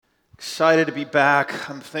Excited to be back.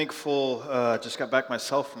 I'm thankful. Just got back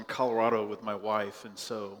myself from Colorado with my wife, and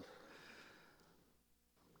so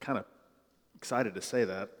kind of excited to say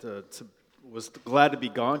that. Was glad to be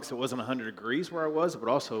gone because it wasn't 100 degrees where I was, but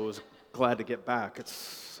also was glad to get back. It's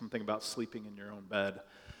something about sleeping in your own bed,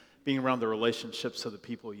 being around the relationships of the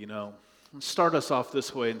people you know. Let's start us off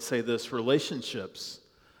this way and say this: relationships.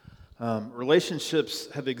 Relationships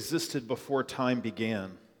have existed before time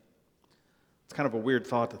began. It's kind of a weird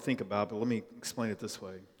thought to think about, but let me explain it this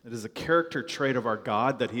way. It is a character trait of our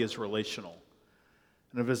God that He is relational.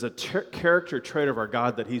 And if it's a character trait of our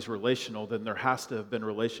God that He's relational, then there has to have been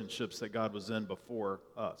relationships that God was in before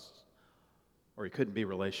us, or He couldn't be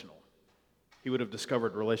relational. He would have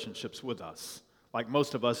discovered relationships with us, like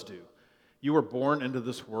most of us do. You were born into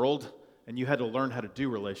this world, and you had to learn how to do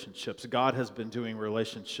relationships. God has been doing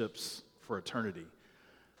relationships for eternity.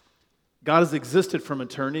 God has existed from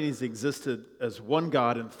eternity. He's existed as one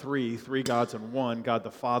God in three gods in one: God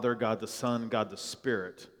the Father, God the Son, God the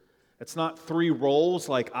Spirit. It's not three roles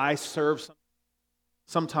like I serve.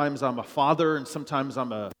 Sometimes I'm a father, and sometimes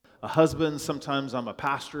I'm a husband, sometimes I'm a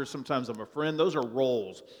pastor, sometimes I'm a friend. Those are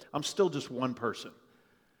roles. I'm still just one person.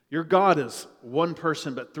 Your God is one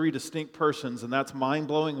person, but three distinct persons, and that's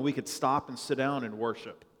mind-blowing, and we could stop and sit down and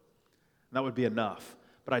worship. And that would be enough.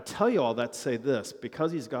 But I tell you all that to say this: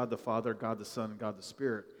 because He's God the Father, God the Son, and God the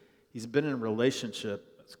Spirit, He's been in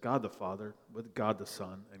relationship as God the Father with God the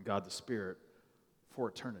Son and God the Spirit for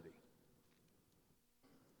eternity.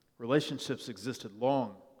 Relationships existed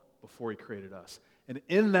long before He created us. And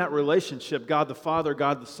in that relationship, God the Father,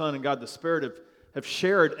 God the Son, and God the Spirit have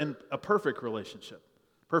shared in a perfect relationship.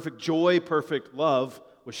 Perfect joy, perfect love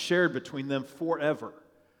was shared between them forever.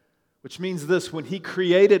 Which means this: when He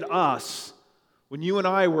created us, when you and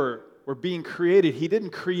I were being created, He didn't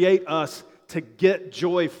create us to get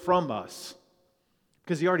joy from us,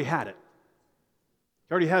 because He already had it.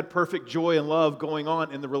 He already had perfect joy and love going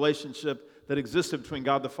on in the relationship that existed between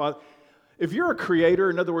God the Father. If you're a creator,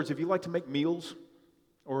 in other words, if you like to make meals,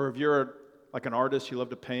 or if you're like an artist, you love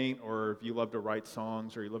to paint, or if you love to write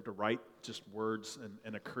songs, or you love to write just words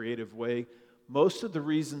in a creative way, most of the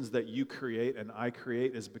reasons that you create and I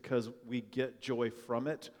create is because we get joy from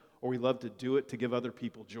it, or we love to do it to give other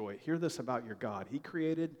people joy. Hear this about your God: He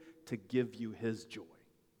created to give you His joy.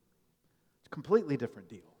 It's a completely different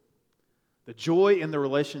deal. The joy in the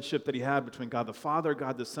relationship that He had between God the Father,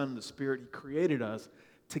 God the Son, and the Spirit, He created us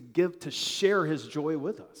to share His joy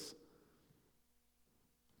with us.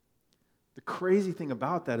 The crazy thing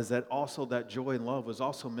about that is that also that joy and love was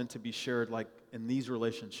also meant to be shared like in these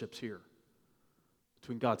relationships here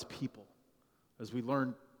between God's people. As we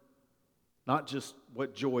learn not just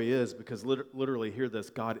what joy is, because literally, hear this: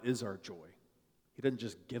 God is our joy. He doesn't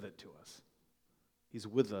just give it to us. He's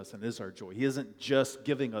with us and is our joy. He isn't just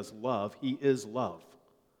giving us love. He is love.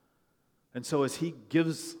 And so as He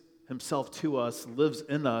gives Himself to us, lives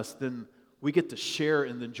in us, then we get to share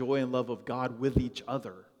in the joy and love of God with each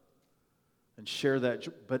other and share that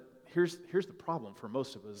joy. But here's the problem for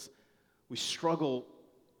most of us. We struggle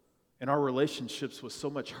in our relationships with so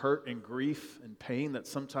much hurt and grief and pain that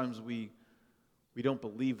sometimes we don't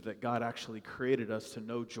believe that God actually created us to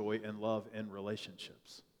know joy and love in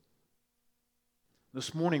relationships.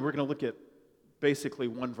 This morning, we're going to look at basically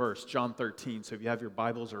one verse, John 13. So if you have your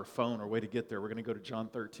Bibles or a phone or a way to get there, we're going to go to John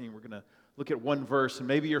 13. We're going to look at one verse, and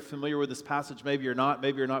maybe you're familiar with this passage, maybe you're not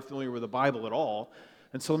familiar with the Bible at all.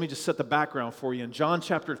 And so let me just set the background for you. In John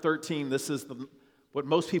chapter 13, this is what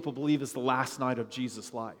most people believe is the last night of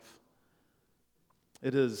Jesus' life.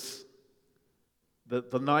 It is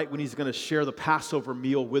the night when He's going to share the Passover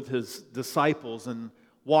meal with His disciples and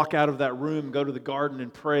walk out of that room, go to the garden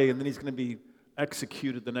and pray, and then He's going to be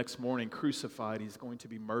executed the next morning, crucified. He's going to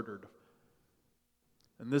be murdered.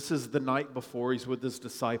 And this is the night before. He's with His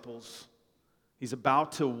disciples. He's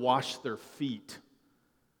about to wash their feet.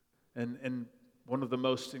 And one of the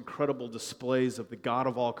most incredible displays of the God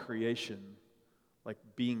of all creation, like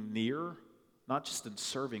being near, not just in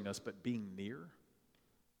serving us, but being near.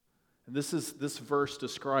 And this verse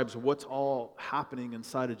describes what's all happening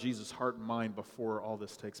inside of Jesus' heart and mind before all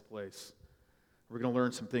this takes place. We're going to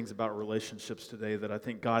learn some things about relationships today that I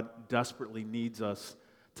think God desperately needs us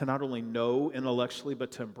to not only know intellectually,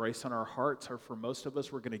 but to embrace in our hearts. Or for most of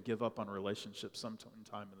us, we're going to give up on relationships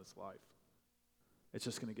sometime in this life. It's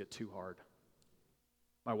just going to get too hard.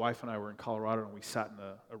 My wife and I were in Colorado, and we sat in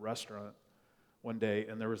a restaurant one day,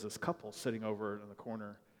 and there was this couple sitting over in the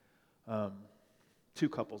corner. Two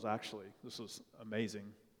couples, actually. This was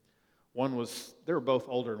amazing. They were both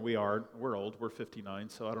older than we are. We're old. We're 59,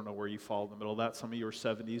 so I don't know where you fall in the middle of that. Some of you are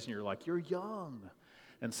 70s, and you're like, you're young.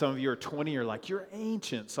 And some of you are 20, you're like, you're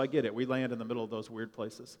ancient. So I get it. We land in the middle of those weird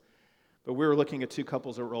places. But we were looking at two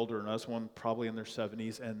couples that were older than us, one probably in their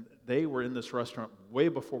 70s, and they were in this restaurant way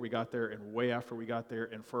before we got there and way after we got there,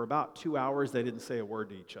 and for about 2 hours, they didn't say a word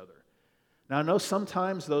to each other. Now, I know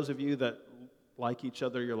sometimes those of you that like each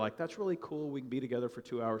other, you're like, that's really cool. We can be together for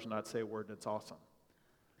 2 hours and not say a word, and it's awesome.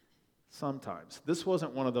 Sometimes. This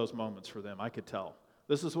wasn't one of those moments for them, I could tell.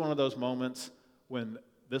 This is one of those moments when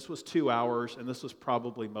this was 2 hours, and this was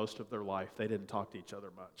probably most of their life. They didn't talk to each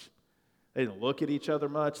other much. They didn't look at each other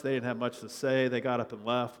much. They didn't have much to say. They got up and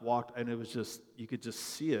left, walked, and it was just, you could just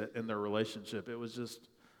see it in their relationship. It was just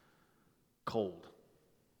cold.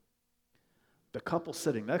 The couple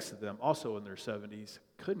sitting next to them, also in their 70s,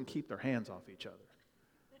 couldn't keep their hands off each other.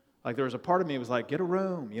 Like there was a part of me that was like, get a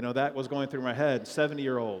room. You know, that was going through my head,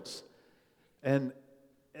 70-year-olds. And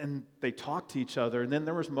they talked to each other, and then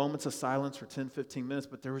there was moments of silence for 10, 15 minutes,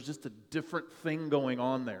 but there was just a different thing going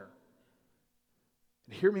on there.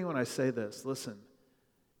 And hear me when I say this. Listen,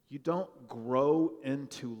 you don't grow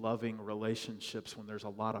into loving relationships when there's a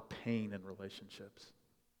lot of pain in relationships.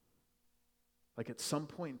 Like at some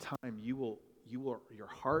point in time, your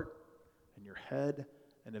heart and your head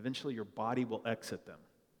and eventually your body will exit them.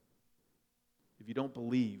 If you don't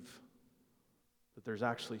believe that there's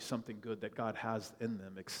actually something good that God has in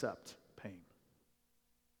them except pain.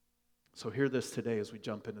 So hear this today as we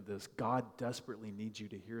jump into this. God desperately needs you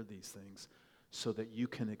to hear these things so that you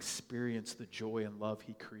can experience the joy and love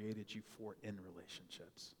He created you for in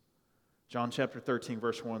relationships. John chapter 13,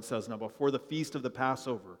 verse 1 says, now before the feast of the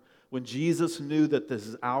Passover, when Jesus knew that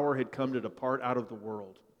this hour had come to depart out of the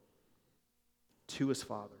world to His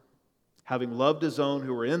Father, having loved His own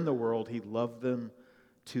who were in the world, He loved them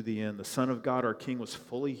to the end. The Son of God, our King, was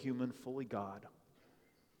fully human, fully God.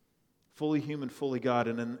 Fully human, fully God.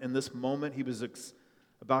 And in this moment, He was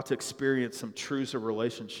about to experience some truths of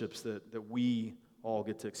relationships that we all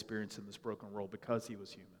get to experience in this broken world because He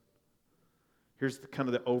was human. Here's kind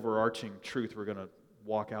of the overarching truth we're going to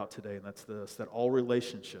walk out today, and that's this, that all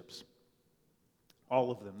relationships,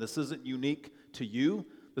 all of them, this isn't unique to you,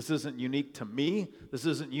 this isn't unique to me, this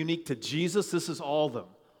isn't unique to Jesus, this is all of them.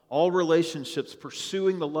 All relationships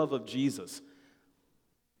pursuing the love of Jesus.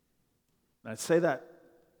 And I'd say that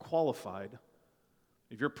qualified.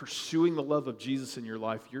 If you're pursuing the love of Jesus in your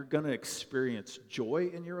life, you're going to experience joy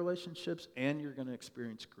in your relationships and you're going to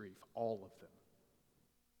experience grief, all of them.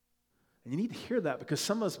 And you need to hear that because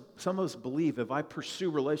some of us believe if I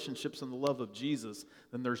pursue relationships in the love of Jesus,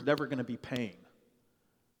 then there's never going to be pain.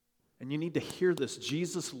 And you need to hear this.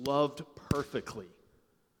 Jesus loved perfectly.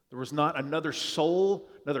 There was not another soul,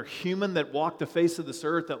 another human that walked the face of this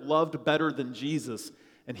earth that loved better than Jesus.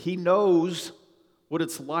 And He knows what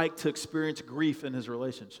it's like to experience grief in His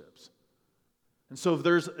relationships. And so if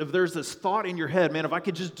there's this thought in your head, man, if I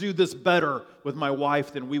could just do this better with my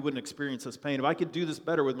wife, then we wouldn't experience this pain. If I could do this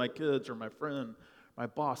better with my kids or my friend, my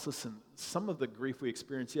boss, listen, some of the grief we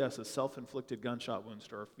experience, yes, is self-inflicted gunshot wounds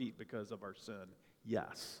to our feet because of our sin.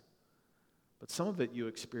 Yes. But some of it you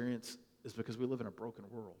experience is because we live in a broken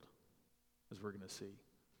world, as we're going to see.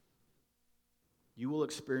 You will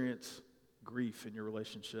experience grief in your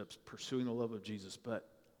relationships, pursuing the love of Jesus, but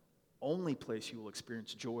only place you will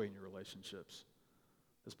experience joy in your relationships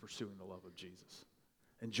is pursuing the love of Jesus.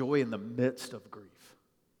 And joy in the midst of grief.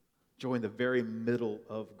 Joy in the very middle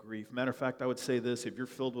of grief. Matter of fact, I would say this, if you're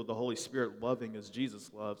filled with the Holy Spirit loving as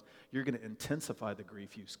Jesus loves, you're going to intensify the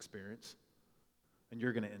grief you experience, and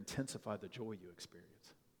you're going to intensify the joy you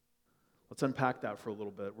experience. Let's unpack that for a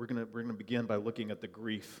little bit. We're going to begin by looking at the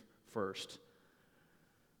grief first. It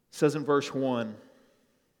says in verse 1,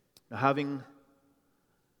 having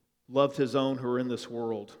loved His own who are in this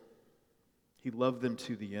world, He loved them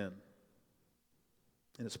to the end.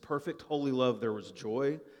 In His perfect holy love there was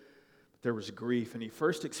joy, but there was grief. And He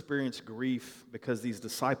first experienced grief because these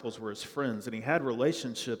disciples were His friends, and He had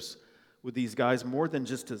relationships with these guys more than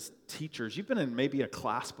just as teachers. You've been in maybe a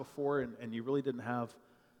class before and you really didn't have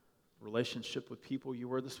relationship with people you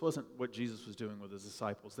were. This wasn't what Jesus was doing with His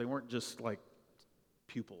disciples. They weren't just like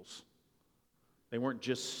pupils. They weren't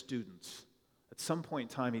just students. At some point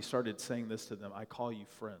in time, He started saying this to them, I call you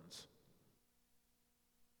friends.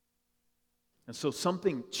 And so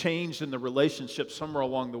something changed in the relationship somewhere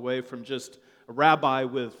along the way from just a rabbi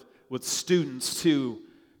with students to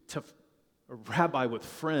a rabbi with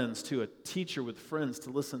friends, to a teacher with friends, to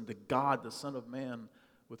listen to God, the Son of Man,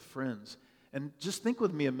 with friends. And just think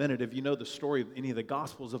with me a minute, if you know the story of any of the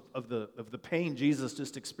Gospels, of the pain Jesus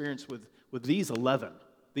just experienced with these 11,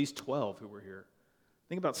 these 12 who were here.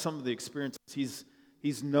 Think about some of the experiences.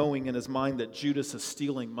 He's knowing in his mind that Judas is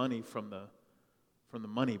stealing money from the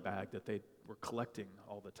money bag that they we're collecting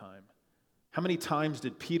all the time. How many times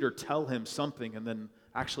did Peter tell him something and then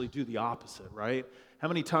actually do the opposite, right? How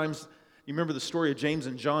many times, you remember the story of James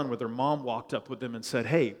and John where their mom walked up with them and said,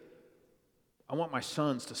 hey, I want my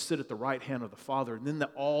sons to sit at the right hand of the Father. And then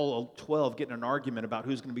all 12 get in an argument about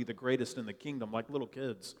who's going to be the greatest in the kingdom, like little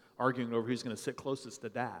kids arguing over who's going to sit closest to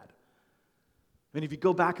dad. I mean, if you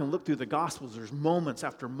go back and look through the Gospels, there's moments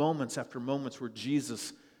after moments after moments where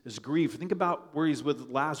Jesus is grieved. Think about where he's with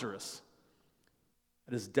Lazarus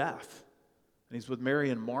at his death. And he's with Mary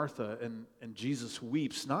and Martha, and Jesus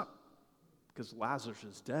weeps, not because Lazarus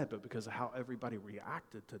is dead, but because of how everybody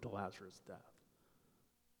reacted to Lazarus' death.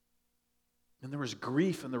 And there was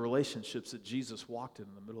grief in the relationships that Jesus walked in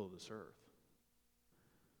the middle of this earth.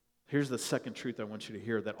 Here's the second truth I want you to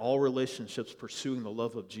hear, that all relationships pursuing the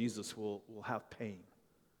love of Jesus will have pain.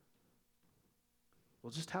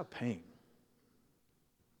 We'll just have pain.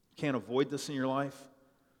 You can't avoid this in your life.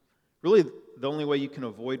 Really, the only way you can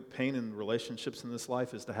avoid pain in relationships in this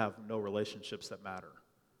life is to have no relationships that matter.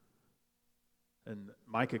 And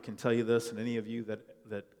Micah can tell you this, and any of you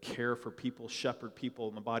that care for people, shepherd people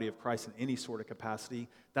in the body of Christ in any sort of capacity,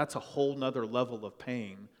 that's a whole nother level of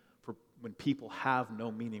pain for when people have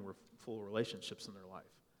no meaningful relationships in their life.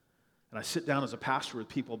 And I sit down as a pastor with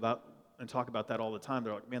people and talk about that all the time.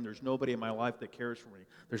 They're like, man, there's nobody in my life that cares for me.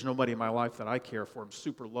 There's nobody in my life that I care for. I'm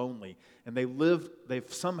super lonely. And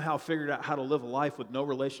they've somehow figured out how to live a life with no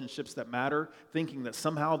relationships that matter, thinking that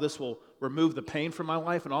somehow this will remove the pain from my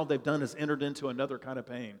life, and all they've done is entered into another kind of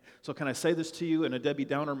pain. So can I say this to you in a Debbie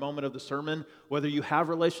Downer moment of the sermon? Whether you have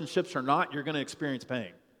relationships or not, you're going to experience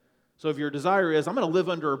pain. So if your desire is, I'm going to live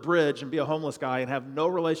under a bridge and be a homeless guy and have no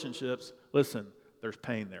relationships, listen, there's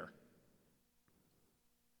pain there.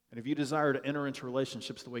 And if you desire to enter into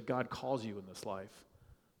relationships the way God calls you in this life,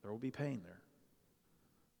 there will be pain there.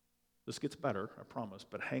 This gets better, I promise,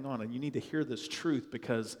 but hang on. And you need to hear this truth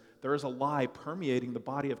because there is a lie permeating the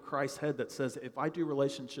body of Christ's head that says if I do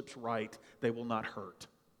relationships right, they will not hurt.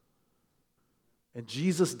 And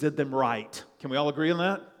Jesus did them right. Can we all agree on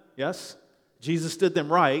that? Yes? Jesus did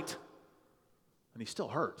them right, and he still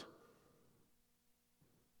hurt.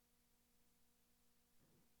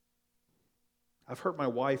 I've hurt my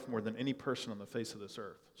wife more than any person on the face of this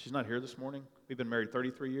earth. She's not here this morning. We've been married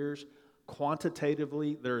 33 years.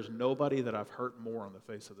 Quantitatively, there is nobody that I've hurt more on the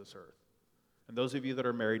face of this earth. And those of you that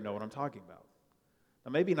are married know what I'm talking about.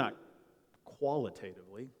 Now, maybe not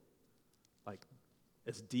qualitatively, like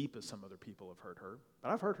as deep as some other people have hurt her,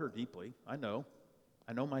 but I've hurt her deeply. I know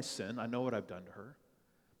my sin. I know what I've done to her.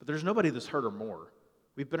 But there's nobody that's hurt her more.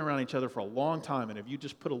 We've been around each other for a long time, and if you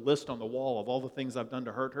just put a list on the wall of all the things I've done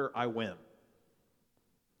to hurt her, I win.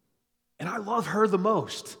 And I love her the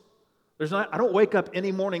most. I don't wake up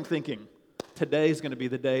any morning thinking, today's going to be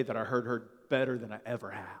the day that I hurt her better than I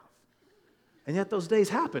ever have. And yet those days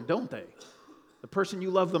happen, don't they? The person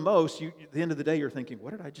you love the most, at the end of the day, you're thinking,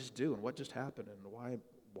 what did I just do? And what just happened? And why?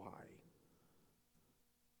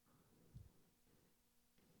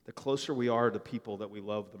 The closer we are to people that we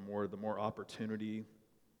love, the more opportunity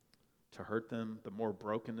to hurt them, the more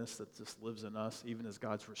brokenness that just lives in us, even as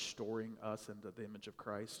God's restoring us into the image of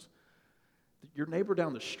Christ. Your neighbor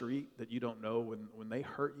down the street that you don't know, when they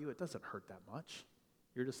hurt you, it doesn't hurt that much.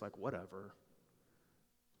 You're just like, whatever.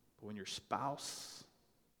 But when your spouse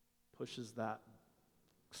pushes that,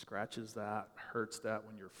 scratches that, hurts that,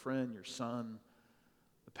 when your friend, your son,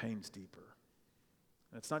 the pain's deeper.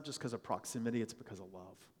 And it's not just because of proximity, it's because of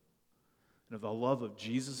love. And if the love of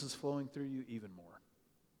Jesus is flowing through you, even more.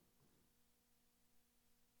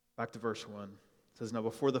 Back to verse 1. It says, now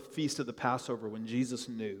before the feast of the Passover, when Jesus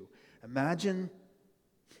knew, imagine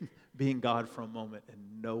being God for a moment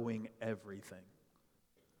and knowing everything.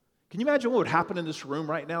 Can you imagine what would happen in this room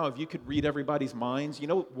right now if you could read everybody's minds? You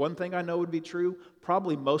know, one thing I know would be true,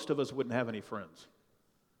 probably most of us wouldn't have any friends.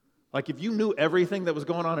 Like if you knew everything that was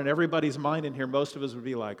going on in everybody's mind in here, most of us would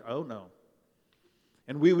be like, oh no.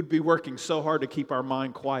 And we would be working so hard to keep our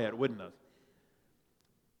mind quiet, wouldn't it?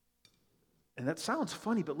 And that sounds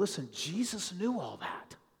funny, but listen, Jesus knew all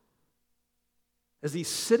that. As he's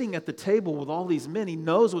sitting at the table with all these men, he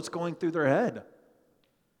knows what's going through their head.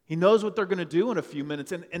 He knows what they're going to do in a few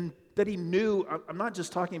minutes. And that he knew, I'm not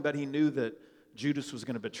just talking about he knew that Judas was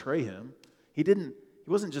going to betray him. He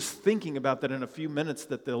wasn't just thinking about that in a few minutes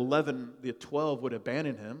that the 12 would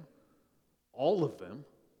abandon him. All of them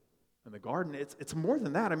in the garden. It's more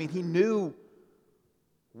than that. I mean, he knew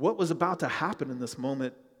what was about to happen in this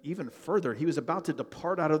moment even further. He was about to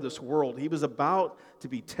depart out of this world. He was about to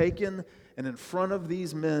be taken and in front of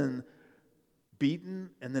these men beaten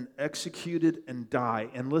and then executed and die.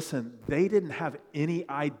 And listen, they didn't have any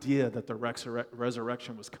idea that the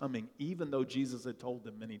resurrection was coming, even though Jesus had told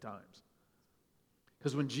them many times.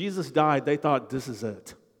 Because when Jesus died, they thought, this is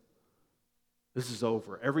it. This is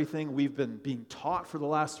over. Everything we've been being taught for the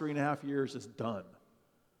last 3.5 years is done.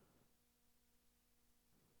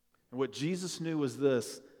 And what Jesus knew was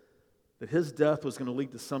this, that his death was going to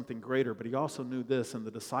lead to something greater, but he also knew this, in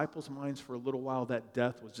the disciples' minds for a little while, that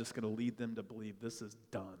death was just going to lead them to believe this is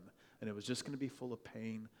done, and it was just going to be full of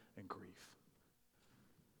pain and grief.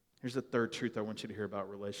 Here's the third truth I want you to hear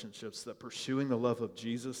about relationships, that pursuing the love of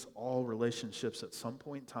Jesus, all relationships at some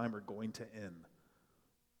point in time are going to end.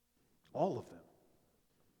 All of them.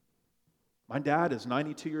 My dad is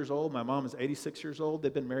 92 years old. My mom is 86 years old.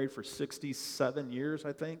 They've been married for 67 years,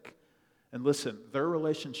 I think. And listen, their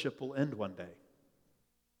relationship will end one day.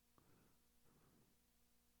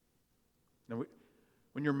 Now,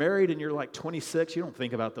 when you're married and you're like 26, you don't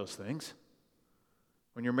think about those things.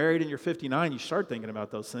 When you're married and you're 59, you start thinking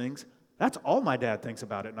about those things. That's all my dad thinks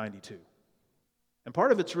about at 92. And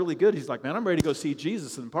part of it's really good. He's like, man, I'm ready to go see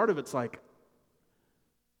Jesus. And part of it's like,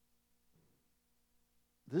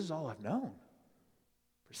 this is all I've known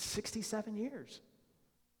for 67 years.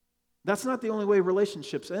 That's not the only way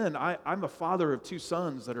relationships end. I'm a father of 2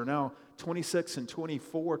 sons that are now 26 and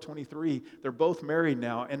 24, 23. They're both married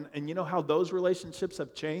now. And you know how those relationships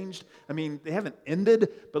have changed? I mean, they haven't ended,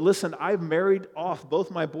 but listen, I've married off both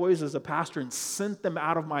my boys as a pastor and sent them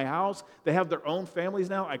out of my house. They have their own families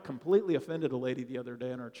now. I completely offended a lady the other day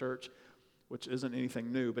in our church, which isn't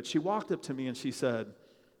anything new, but she walked up to me and she said,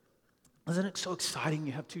 isn't it so exciting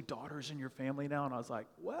you have 2 daughters in your family now? And I was like,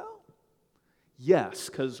 well, yes,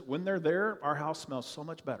 because when they're there, our house smells so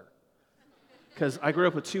much better. Because I grew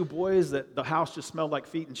up with 2 boys that the house just smelled like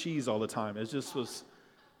feet and cheese all the time. It just was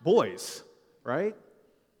boys, right?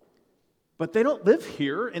 But they don't live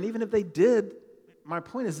here, and even if they did, my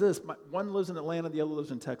point is this, one lives in Atlanta, the other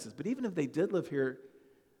lives in Texas, but even if they did live here,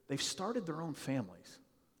 they've started their own families.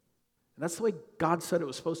 And that's the way God said it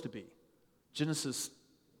was supposed to be. Genesis,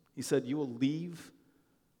 he said, you will leave,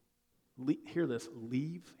 hear this,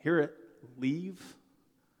 hear it, leave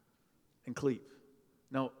and cleave.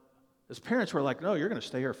 Now, as parents, we're like, no, you're going to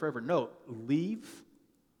stay here forever. No, leave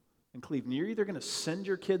and cleave. And you're either going to send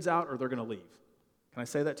your kids out or they're going to leave. Can I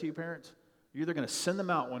say that to you, parents? You're either going to send them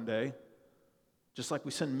out one day, just like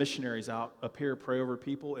we send missionaries out up here, pray over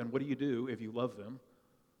people, and what do you do if you love them?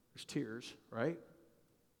 There's tears, right?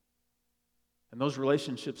 And those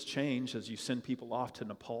relationships change as you send people off to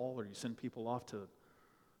Nepal or you send people off to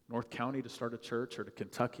North County to start a church or to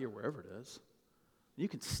Kentucky or wherever it is. You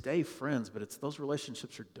can stay friends, but those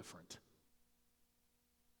relationships are different.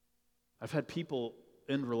 I've had people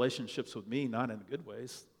end relationships with me, not in good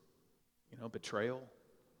ways. Betrayal,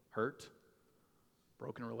 hurt,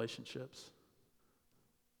 broken relationships.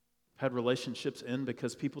 I've had relationships end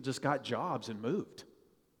because people just got jobs and moved.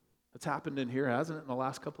 That's happened in here, hasn't it, in the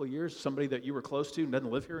last couple of years? Somebody that you were close to doesn't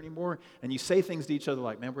live here anymore, and you say things to each other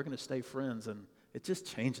like, man, we're going to stay friends, and it just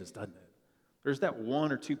changes, doesn't it? There's that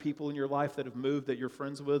 1 or 2 people in your life that have moved that you're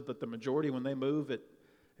friends with, but the majority, when they move, it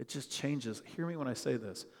just changes. Hear me when I say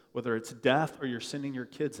this. Whether it's death or you're sending your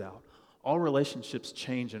kids out, all relationships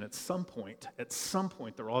change, and at some point,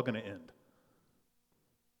 they're all going to end.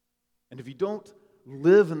 And if you don't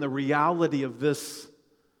live in the reality of this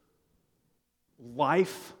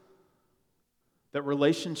life, that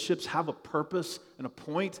relationships have a purpose and a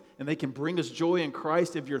point, and they can bring us joy in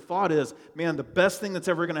Christ. If your thought is, man, the best thing that's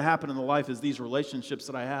ever going to happen in the life is these relationships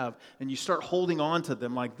that I have, and you start holding on to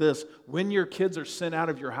them like this, when your kids are sent out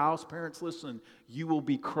of your house, parents, listen, you will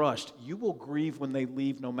be crushed. You will grieve when they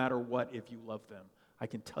leave no matter what if you love them. I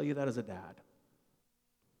can tell you that as a dad.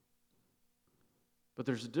 But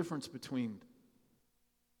there's a difference between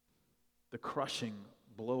the crushing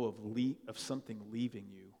blow of something leaving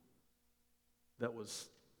you. That was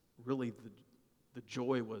really the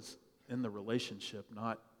joy was in the relationship,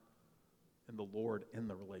 not in the Lord in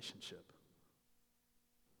the relationship.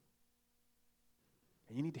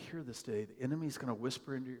 And you need to hear this today. The enemy's going to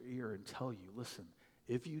whisper into your ear and tell you, listen,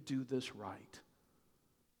 if you do this right,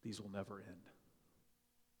 these will never end.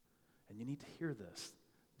 And you need to hear this.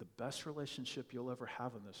 The best relationship you'll ever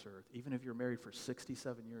have on this earth, even if you're married for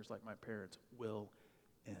 67 years like my parents, will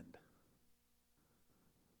end.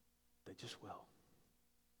 They just will.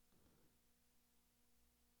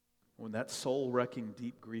 When that soul-wrecking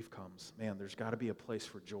deep grief comes, man, there's got to be a place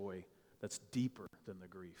for joy that's deeper than the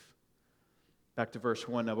grief. Back to verse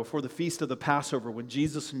 1 now. Before the feast of the Passover, when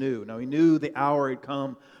Jesus knew, now he knew the hour had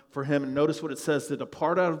come for him, and notice what it says, to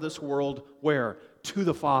depart out of this world, where? To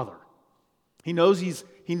the Father. He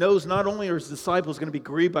knows not only are his disciples going to be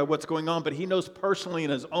grieved by what's going on, but he knows personally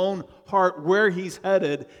in his own heart where he's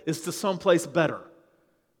headed is to someplace better.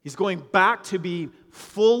 He's going back to be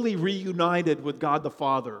fully reunited with God the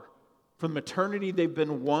Father. From eternity, they've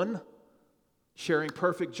been one, sharing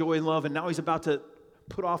perfect joy and love, and now he's about to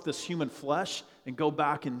put off this human flesh and go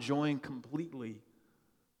back enjoying completely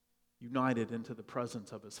united into the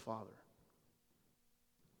presence of his Father.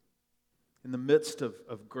 In the midst of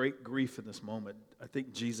great grief in this moment, I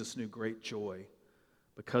think Jesus knew great joy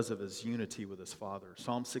because of his unity with his Father.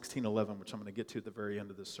 Psalm 16:11, which I'm going to get to at the very end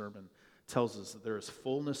of this sermon, tells us that there is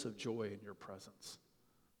fullness of joy in your presence.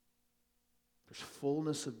 There's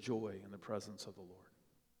fullness of joy in the presence of the Lord.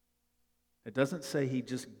 It doesn't say he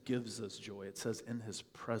just gives us joy. It says in his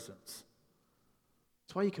presence.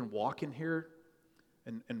 That's why you can walk in here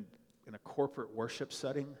and in a corporate worship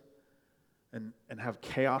setting and have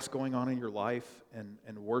chaos going on in your life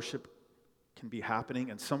and worship can be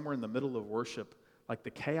happening, and somewhere in the middle of worship, like the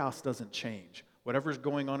chaos doesn't change. Whatever's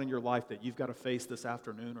going on in your life that you've got to face this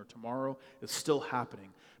afternoon or tomorrow is still happening.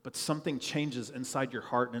 But something changes inside your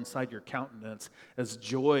heart and inside your countenance as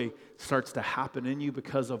joy starts to happen in you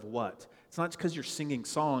because of what? It's not just because you're singing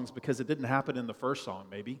songs, because it didn't happen in the first song,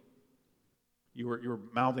 maybe. You were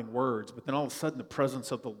mouthing words, but then all of a sudden the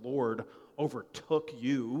presence of the Lord overtook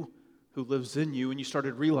you, who lives in you, and you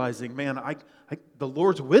started realizing, man, the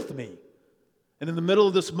Lord's with me. And in the middle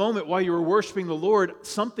of this moment, while you were worshiping the Lord,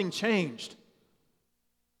 something changed.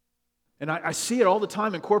 And I see it all the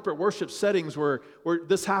time in corporate worship settings where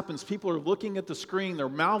this happens. People are looking at the screen, they're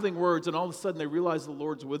mouthing words, and all of a sudden they realize the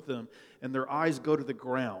Lord's with them, and their eyes go to the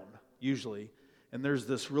ground, usually. And there's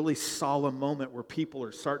this really solemn moment where people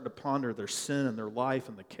are starting to ponder their sin and their life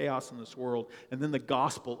and the chaos in this world. And then the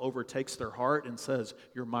gospel overtakes their heart and says,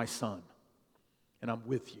 you're my son, and I'm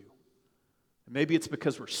with you. And maybe it's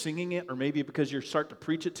because we're singing it, or maybe because you start to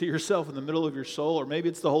preach it to yourself in the middle of your soul, or maybe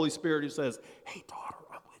it's the Holy Spirit who says, hey, daughter,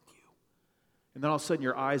 I'm with you. And then all of a sudden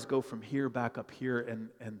your eyes go from here back up here,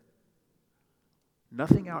 and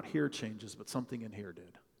nothing out here changes, but something in here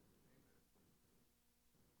did.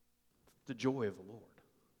 The joy of the Lord.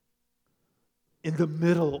 In the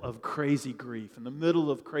middle of crazy grief, in the middle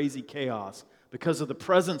of crazy chaos, because of the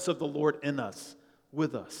presence of the Lord in us,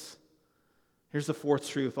 with us. Here's the fourth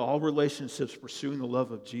truth. All relationships pursuing the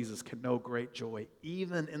love of Jesus can know great joy,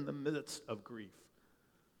 even in the midst of grief.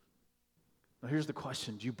 Now here's the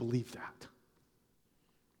question. Do you believe that?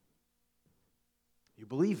 You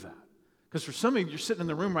believe that? Because for some of you, you're sitting in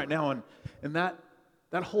the room right now, and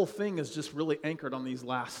that whole thing is just really anchored on these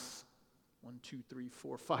last 1, 2, 3,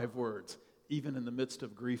 4, 5 words. Even in the midst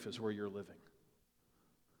of grief is where you're living.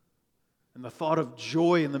 And the thought of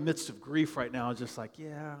joy in the midst of grief right now is just like,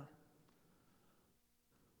 yeah,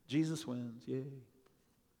 Jesus wins, yay.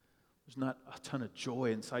 There's not a ton of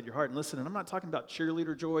joy inside your heart. And listen, and I'm not talking about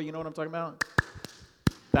cheerleader joy, you know what I'm talking about?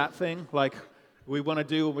 That thing, like we want to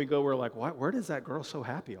do when we go, we're like, where does that girl so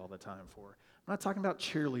happy all the time for? I'm not talking about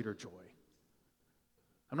cheerleader joy.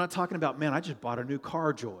 I'm not talking about, man, I just bought a new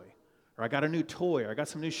car joy. Or I got a new toy, or I got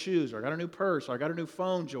some new shoes, or I got a new purse, or I got a new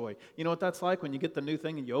phone joy. You know what that's like when you get the new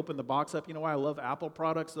thing and you open the box up? You know why I love Apple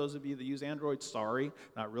products? Those of you that use Android, sorry,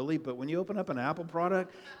 not really. But when you open up an Apple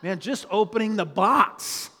product, man, just opening the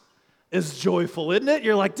box is joyful, isn't it?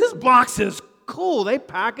 You're like, this box is cool. They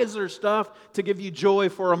package their stuff to give you joy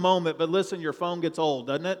for a moment. But listen, your phone gets old,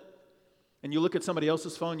 doesn't it? And you look at somebody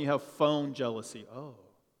else's phone, you have phone jealousy. Oh,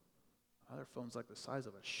 their phone's like the size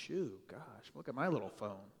of a shoe. Gosh, look at my little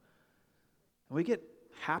phone. And we get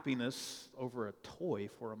happiness over a toy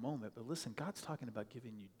for a moment, but listen, God's talking about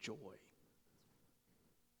giving you joy.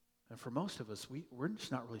 And for most of us, we're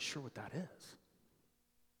just not really sure what that is.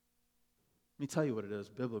 Let me tell you what it is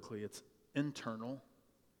biblically. It's internal,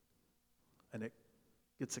 and it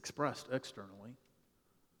gets expressed externally.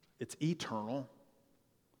 It's eternal.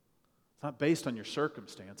 It's not based on your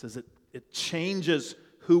circumstances. It changes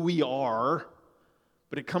who we are,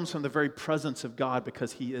 but it comes from the very presence of God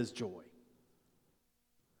because He is joy.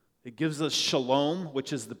 It gives us shalom,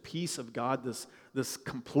 which is the peace of God, this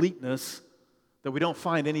completeness that we don't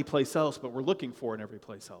find anyplace else, but we're looking for in every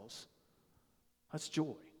place else. That's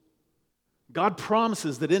joy. God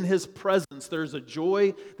promises that in His presence there's a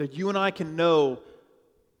joy that you and I can know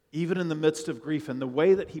even in the midst of grief. And the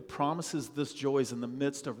way that He promises this joy is in the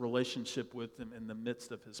midst of relationship with Him, in the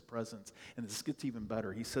midst of His presence. And this gets even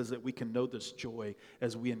better. He says that we can know this joy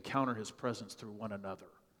as we encounter His presence through one another.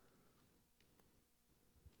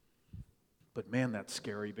 But man, that's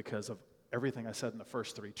scary because of everything I said in the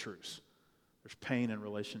first 3 truths. There's pain in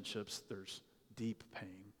relationships. There's deep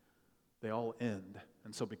pain. They all end.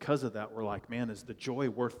 And so because of that, we're like, man, is the joy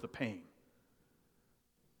worth the pain?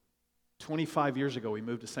 25 years ago, we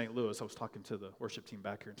moved to St. Louis. I was talking to the worship team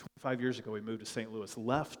back here. 25 years ago, we moved to St. Louis,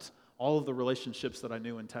 left all of the relationships that I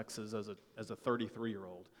knew in Texas as a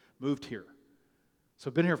 33-year-old, moved here. So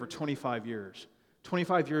I've been here for 25 years.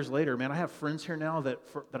 25 years later, man, I have friends here now that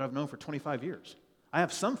I've known for 25 years. I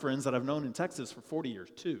have some friends that I've known in Texas for 40 years,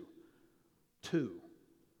 two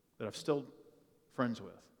that I'm still friends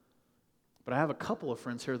with. But I have a couple of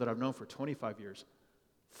friends here that I've known for 25 years.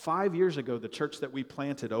 5 years ago, the church that we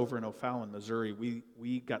planted over in O'Fallon, Missouri,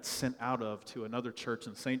 we got sent out of to another church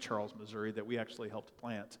in St. Charles, Missouri that we actually helped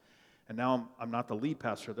plant. And now I'm not the lead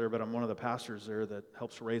pastor there, but I'm one of the pastors there that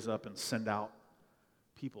helps raise up and send out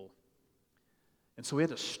people. And so we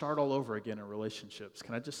had to start all over again in relationships.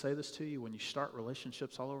 Can I just say this to you? When you start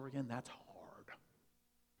relationships all over again, that's hard.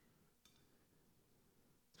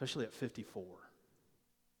 Especially at 54.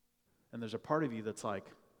 And there's a part of you that's like,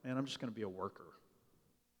 man, I'm just going to be a worker.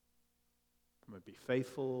 I'm going to be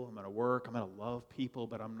faithful, I'm going to work, I'm going to love people,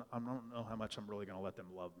 but I don't know how much I'm really going to let them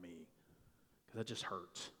love me, because that just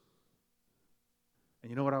hurts. And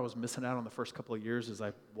you know what I was missing out on the first couple of years as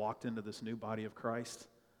I walked into this new body of Christ?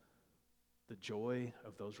 The joy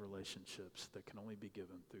of those relationships that can only be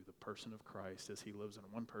given through the person of Christ as he lives in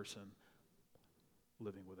one person,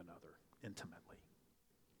 living with another intimately.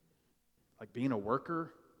 Like being a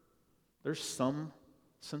worker, there's some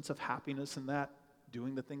sense of happiness in that,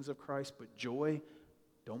 doing the things of Christ, but joy,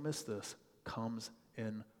 don't miss this, comes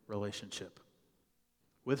in relationship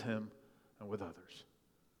with him and with others.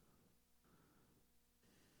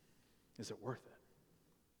 Is it worth it?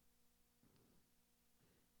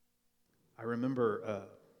 I remember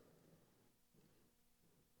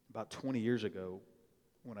about 20 years ago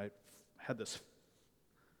when I had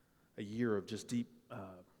a year of just deep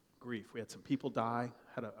grief. We had some people die,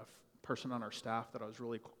 had a person on our staff that I was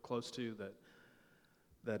really close to that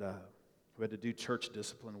we had to do church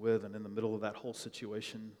discipline with, and in the middle of that whole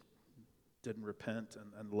situation, didn't repent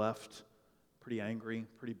and left pretty angry,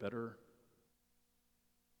 pretty bitter.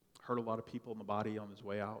 Hurt a lot of people in the body on his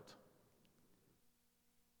way out.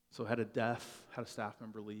 So had a death, had a staff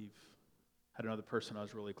member leave, had another person I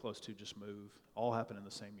was really close to just move. All happened in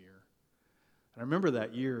the same year. And I remember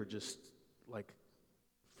that year just like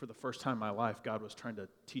for the first time in my life, God was trying to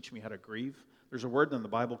teach me how to grieve. There's a word in the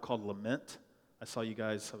Bible called lament. I saw you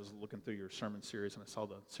guys, I was looking through your sermon series, and I saw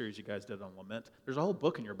the series you guys did on lament. There's a whole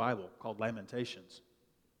book in your Bible called Lamentations.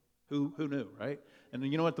 Who knew, right? And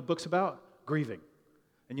you know what the book's about? Grieving.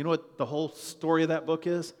 And you know what the whole story of that book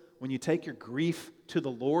is? When you take your grief to the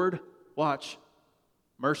Lord, watch,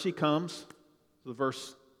 mercy comes, the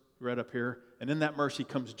verse read up here, and in that mercy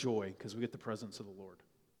comes joy, because we get the presence of the Lord.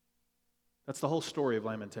 That's the whole story of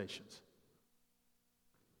Lamentations.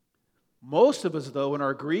 Most of us, though, in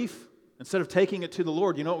our grief, instead of taking it to the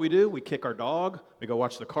Lord, you know what we do? We kick our dog, we go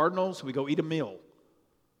watch the Cardinals, we go eat a meal.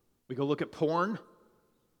 We go look at porn,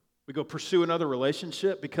 we go pursue another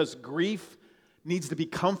relationship, because grief needs to be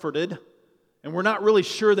comforted, and we're not really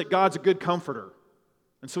sure that God's a good comforter.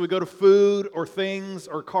 And so we go to food or things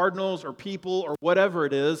or cardinals or people or whatever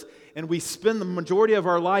it is, and we spend the majority of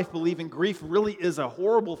our life believing grief really is a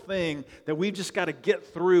horrible thing that we've just got to get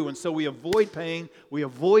through. And so we avoid pain, we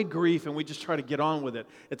avoid grief, and we just try to get on with it.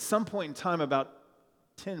 At some point in time, about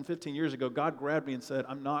 10, 15 years ago, God grabbed me and said,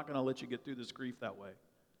 I'm not going to let you get through this grief that way.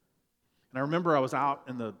 And I remember I was out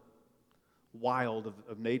in the wild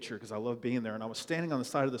of nature, because I love being there, and I was standing on the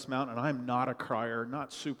side of this mountain, and I'm not a crier,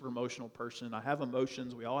 not super emotional person. I have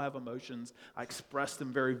emotions. We all have emotions. I express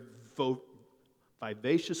them very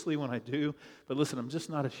vivaciously when I do, but listen, I'm just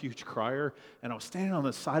not a huge crier. And I was standing on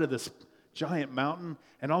the side of this giant mountain,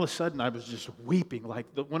 and all of a sudden I was just weeping, like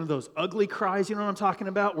one of those ugly cries, you know what I'm talking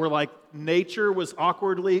about, where like nature was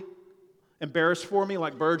awkwardly embarrassed for me,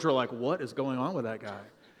 like birds were like, what is going on with that guy?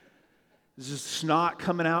 There's just snot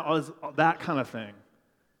coming out, that kind of thing.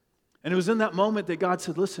 And it was in that moment that God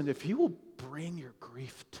said, listen, if you will bring your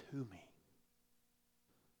grief to me,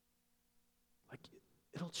 like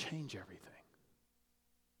it'll change everything.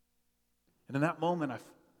 And in that moment,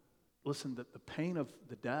 listened, that the pain of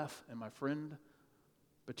the death and my friend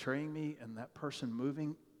betraying me and that person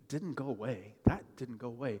moving didn't go away. That didn't go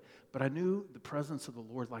away. But I knew the presence of the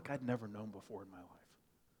Lord like I'd never known before in my life.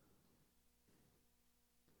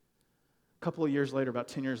 A couple of years later, about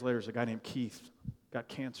 10 years later, there's a guy named Keith, got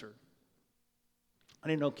cancer. I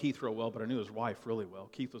didn't know Keith real well, but I knew his wife really well.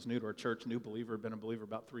 Keith was new to our church, new believer, been a believer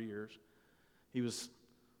about 3 years. He was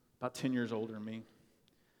about 10 years older than me.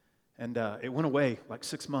 And it went away, like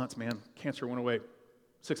 6 months, man. Cancer went away.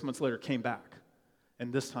 6 months later, came back.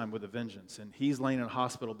 And this time with a vengeance. And he's laying in a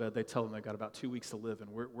hospital bed. They tell him they've got about 2 weeks to live. And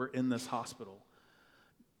we're in this hospital,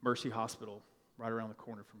 Mercy Hospital, right around the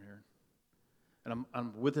corner from here. And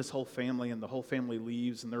I'm with his whole family, and the whole family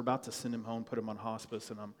leaves, and they're about to send him home, put him on hospice,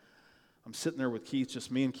 and I'm sitting there with Keith,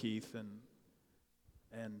 just me and Keith,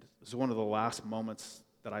 and it was one of the last moments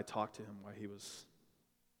that I talked to him while he was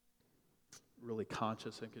really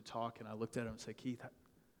conscious and could talk, and I looked at him and said, Keith,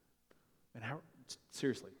 man,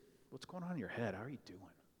 seriously, what's going on in your head? How are you doing?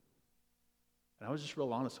 And I was just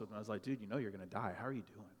real honest with him. I was like, dude, you know you're going to die. How are you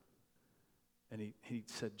doing? And he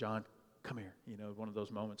said, John, come here. One of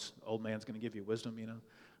those moments, old man's going to give you wisdom,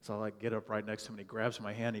 So I get up right next to him, and he grabs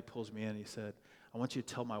my hand, he pulls me in, he said, I want you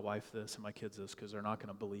to tell my wife this and my kids this because they're not going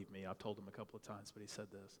to believe me. I've told them a couple of times, but he said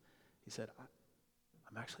this. He said,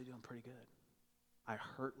 I'm actually doing pretty good. I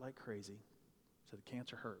hurt like crazy. So the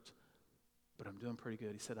cancer hurts, but I'm doing pretty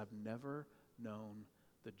good. He said, I've never known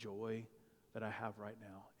the joy that I have right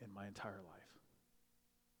now in my entire life.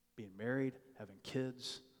 Being married, having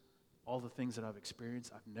kids, all the things that I've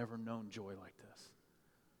experienced, I've never known joy like this.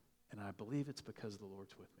 And I believe it's because the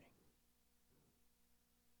Lord's with me.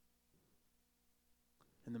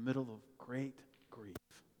 In the middle of great grief,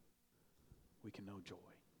 we can know joy.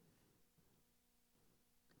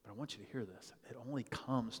 But I want you to hear this. It only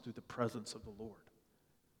comes through the presence of the Lord.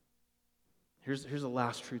 Here's the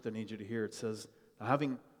last truth I need you to hear. It says,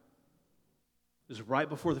 this is right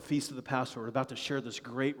before the feast of the Passover. We're about to share this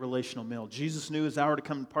great relational meal. Jesus knew his hour to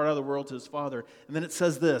come part out of the world to his Father. And then it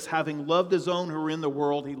says this, having loved his own who were in the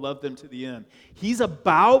world, he loved them to the end. He's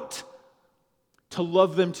about to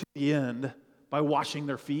love them to the end by washing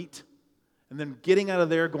their feet and then getting out of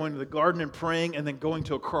there, going to the garden and praying, and then going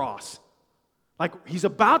to a cross. Like, he's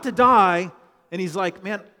about to die, and he's like,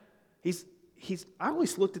 man, I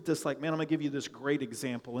always looked at this like, man, I'm going to give you this great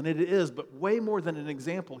example. And it is, but way more than an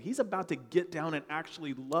example. He's about to get down and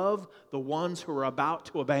actually love the ones who are about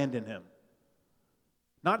to abandon him.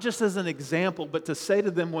 Not just as an example, but to say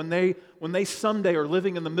to them when they someday are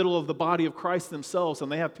living in the middle of the body of Christ themselves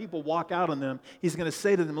and they have people walk out on them, he's going to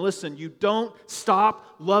say to them, listen, you don't stop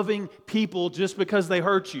loving people just because they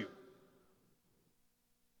hurt you.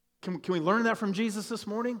 Can we learn that from Jesus this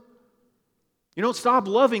morning? You don't stop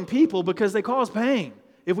loving people because they cause pain.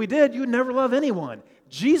 If we did, you'd never love anyone.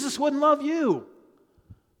 Jesus wouldn't love you.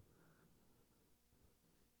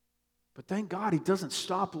 But thank God he doesn't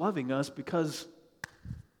stop loving us because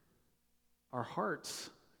our hearts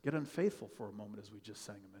get unfaithful for a moment, as we just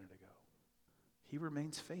sang a minute ago. He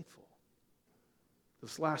remains faithful.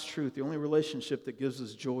 This last truth, the only relationship that gives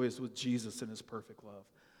us joy is with Jesus and his perfect love.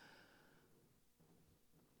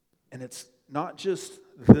 And it's not just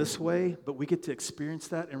this way, but we get to experience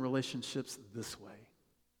that in relationships this way.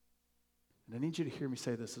 And I need you to hear me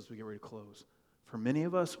say this as we get ready to close. For many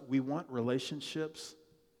of us, we want relationships,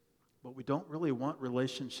 but we don't really want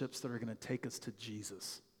relationships that are going to take us to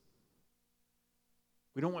Jesus.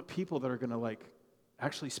 We don't want people that are going to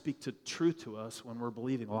actually speak to truth to us when we're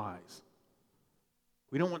believing lies.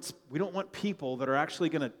 We don't want people that are actually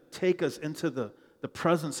going to take us into the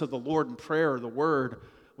presence of the Lord in prayer or the Word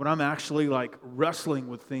when I'm actually wrestling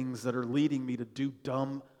with things that are leading me to do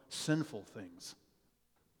dumb, sinful things.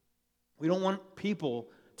 We don't want people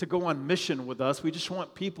to go on mission with us. We just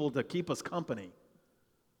want people to keep us company.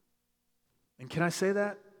 And can I say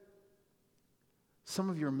that? Some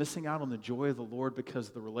of you are missing out on the joy of the Lord because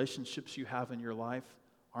the relationships you have in your life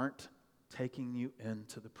aren't taking you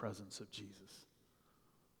into the presence of Jesus.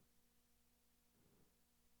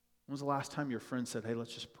 When was the last time your friend said, hey,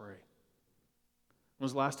 let's just pray? When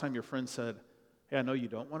was the last time your friend said, hey, I know you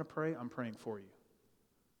don't want to pray, I'm praying for you?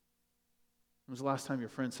 When was the last time your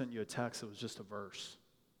friend sent you a text that was just a verse?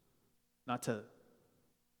 Not to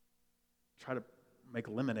try to make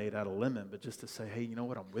lemonade out of lemon, but just to say, hey, you know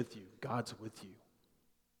what, I'm with you. God's with you.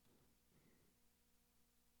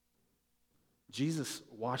 Jesus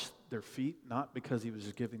washed their feet not because he was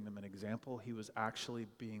just giving them an example. He was actually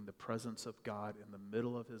being the presence of God in the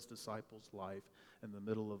middle of his disciples' life, in the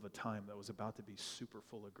middle of a time that was about to be super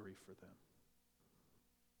full of grief for them.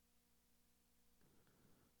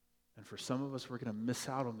 And for some of us, we're going to miss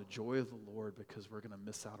out on the joy of the Lord because we're going to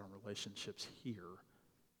miss out on relationships here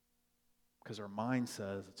because our mind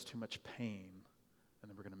says it's too much pain, and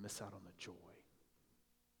then we're going to miss out on the joy.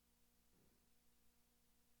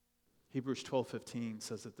 Hebrews 12:15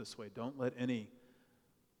 says it this way, don't let any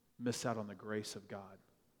miss out on the grace of God.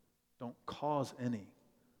 Don't cause any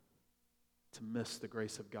to miss the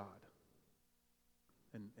grace of God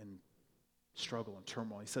and struggle and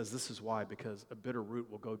turmoil. He says this is why, because a bitter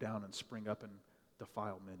root will go down and spring up and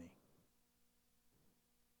defile many.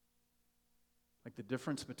 Like the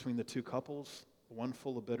difference between the two couples, one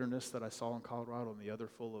full of bitterness that I saw in Colorado and the other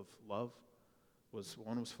full of love, was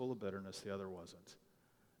one was full of bitterness, the other wasn't.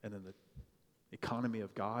 And in the economy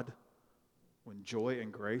of God, When joy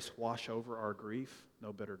and grace wash over our grief,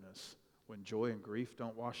 no bitterness. When joy and grief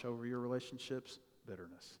don't wash over your relationships,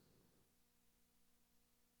 bitterness.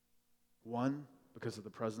 One, because of the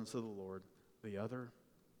presence of the Lord. The other,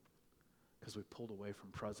 because we pulled away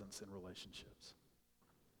from presence in relationships.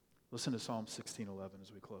 Listen to Psalm 16:11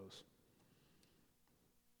 as we close.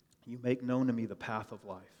 You make known to me the path of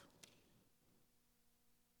life.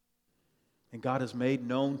 And God has made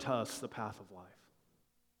known to us the path of life.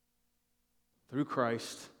 Through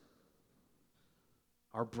Christ,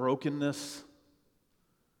 our brokenness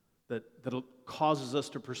that causes us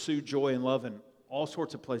to pursue joy and love in all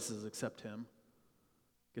sorts of places except Him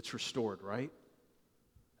gets restored, right?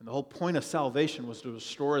 And the whole point of salvation was to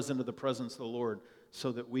restore us into the presence of the Lord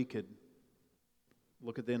so that we could,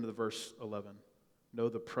 look at the end of the verse 11, know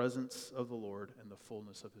the presence of the Lord and the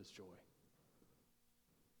fullness of His joy.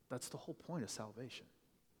 That's the whole point of salvation.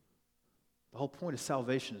 The whole point of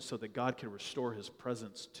salvation is so that God can restore His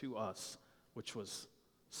presence to us, which was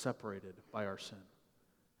separated by our sin.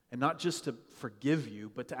 And not just to forgive you,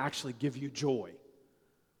 but to actually give you joy.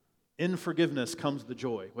 In forgiveness comes the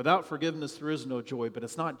joy. Without forgiveness, there is no joy, but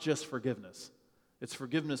it's not just forgiveness. It's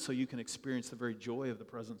forgiveness so you can experience the very joy of the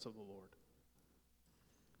presence of the Lord.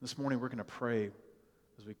 This morning, we're going to pray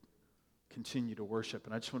as we continue to worship,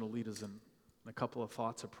 and I just want to lead us in a couple of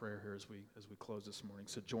thoughts of prayer here as we close this morning.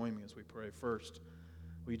 So join me as we pray. First,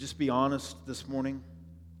 will you just be honest this morning?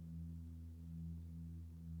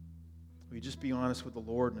 Will you just be honest with the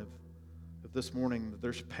Lord? And if this morning that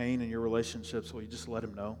there's pain in your relationships, will you just let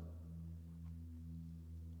Him know?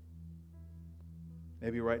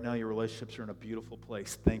 Maybe right now your relationships are in a beautiful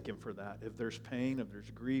place. Thank Him for that. If there's pain, if there's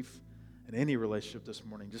grief in any relationship this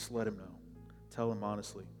morning, just let Him know. Tell Him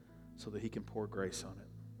honestly so that He can pour grace on it.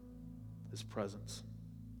 His presence.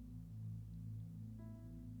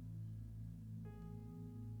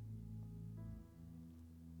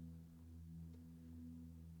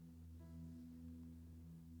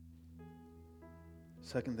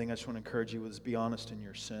 Second thing I just want to encourage you with is be honest in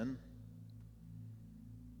your sin.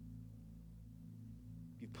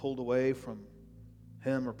 You've pulled away from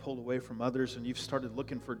Him or pulled away from others, and you've started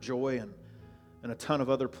looking for joy in a ton of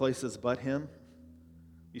other places but Him.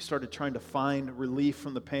 You started trying to find relief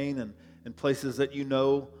from the pain in places that you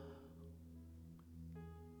know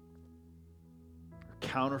are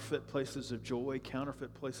counterfeit places of joy,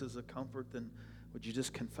 counterfeit places of comfort. Then would you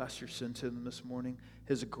just confess your sin to Him this morning?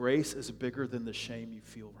 His grace is bigger than the shame you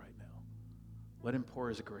feel right now. Let Him pour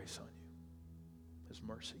His grace on you, His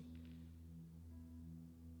mercy.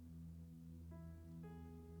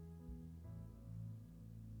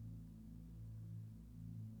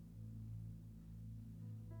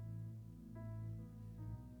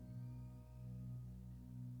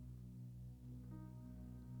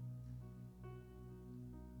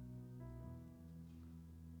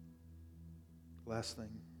 Last thing,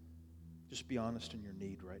 just be honest in your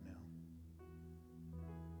need right now.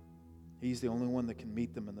 He's the only one that can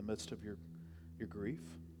meet them in the midst of your grief.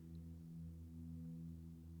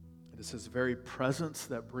 It is His very presence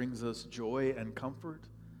that brings us joy and comfort.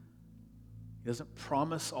 He doesn't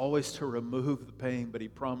promise always to remove the pain, but He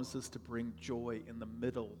promises to bring joy in the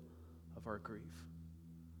middle of our grief.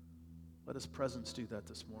 Let His presence do that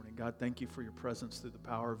this morning. God, thank You for Your presence through the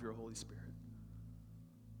power of Your Holy Spirit.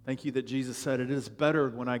 Thank You that Jesus said, it is better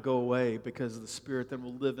when I go away because the Spirit then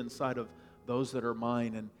will live inside of those that are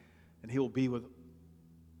mine, and He will be with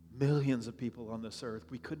millions of people on this earth.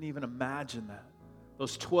 We couldn't even imagine that.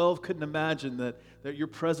 Those 12 couldn't imagine that Your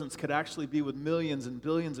presence could actually be with millions and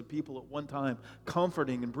billions of people at one time,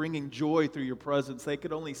 comforting and bringing joy through Your presence. They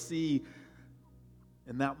could only see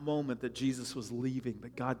in that moment that Jesus was leaving.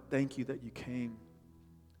 But God, thank You that You came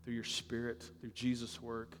through Your Spirit, through Jesus'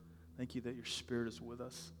 work. Thank You that Your Spirit is with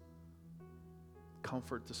us.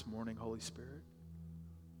 Comfort this morning, Holy Spirit.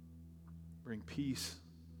 Bring peace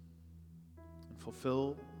and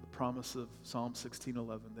fulfill the promise of Psalm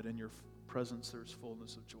 16:11 that in Your presence there is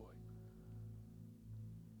fullness of joy.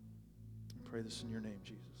 I pray this in Your name,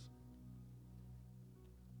 Jesus.